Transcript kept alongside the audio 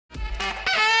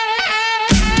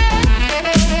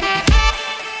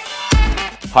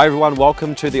Hi everyone,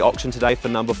 welcome to the auction today for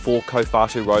number 4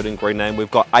 Kowhatu Road in Greenlane. We've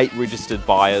got 8 registered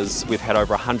buyers. We've had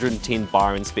over 110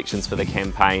 buyer inspections for the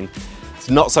campaign. It's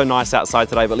not so nice outside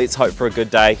today, but let's hope for a good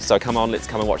day. So come on, let's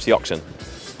come and watch the auction.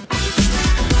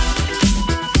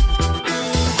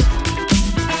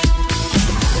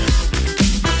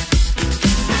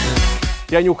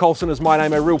 Daniel Colson is my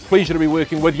name, a real pleasure to be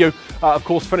working with you. Of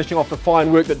course, finishing off the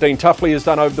fine work that Dean Tuffley has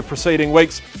done over the preceding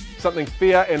weeks. Something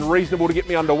fair and reasonable to get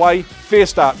me underway. Fair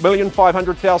start,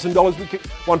 $1,500,000.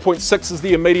 1.6 is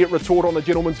the immediate retort on the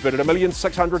gentleman's bid. At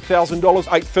 $1,600,000,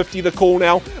 $850 the call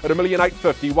now. At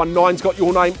 $1,850,000, 19's got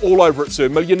your name all over it, sir.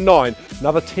 $1,900,000,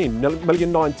 another 10,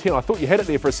 $1,910,000. I thought you had it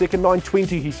there for a second. $920,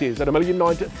 he says. At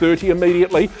 $1,930,000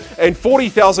 immediately, and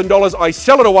 $40,000. I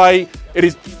sell it away. It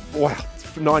is wow,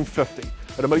 $950,000.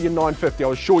 At $1,950,000. I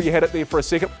was sure you had it there for a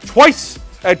second. Twice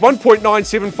at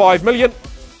 $1.975 million.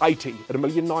 80 at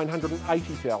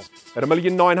 $1,980,000. At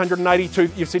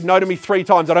 $1,982,000, you've said no to me 3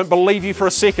 times. I don't believe you for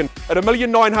a second. At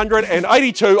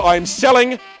 $1,982,000, I am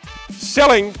selling.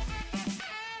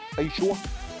 Are you sure?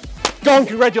 Go on,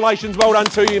 congratulations, well done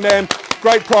to you, man.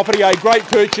 Great property, a great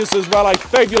purchase as well, a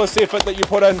fabulous effort that you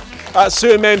put in.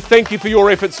 Sir, man, thank you for your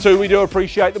efforts too. We do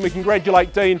appreciate them. We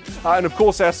congratulate Dean and of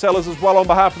course our sellers as well. On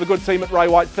behalf of the good team at Ray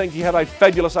White, thank you. Have a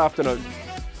fabulous afternoon.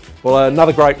 Well,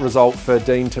 another great result for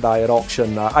Dean today at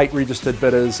auction. 8 registered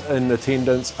bidders in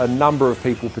attendance, a number of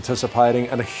people participating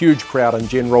and a huge crowd in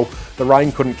general. The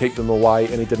rain couldn't keep them away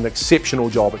and he did an exceptional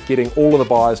job at getting all of the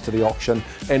buyers to the auction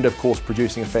and of course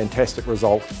producing a fantastic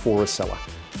result for a seller.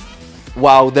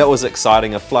 Wow, that was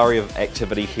exciting. A flurry of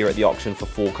activity here at the auction for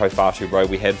 4 Kowhatu Road.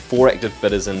 We had 4 active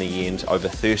bidders in the end, over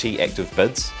 30 active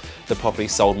bids. The property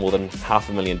sold more than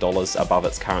 $500,000 above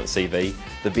its current CV.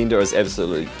 The vendor is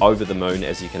absolutely over the moon,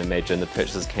 as you can imagine. The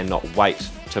purchasers cannot wait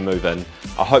to move in.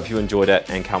 I hope you enjoyed it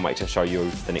and can't wait to show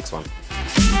you the next one.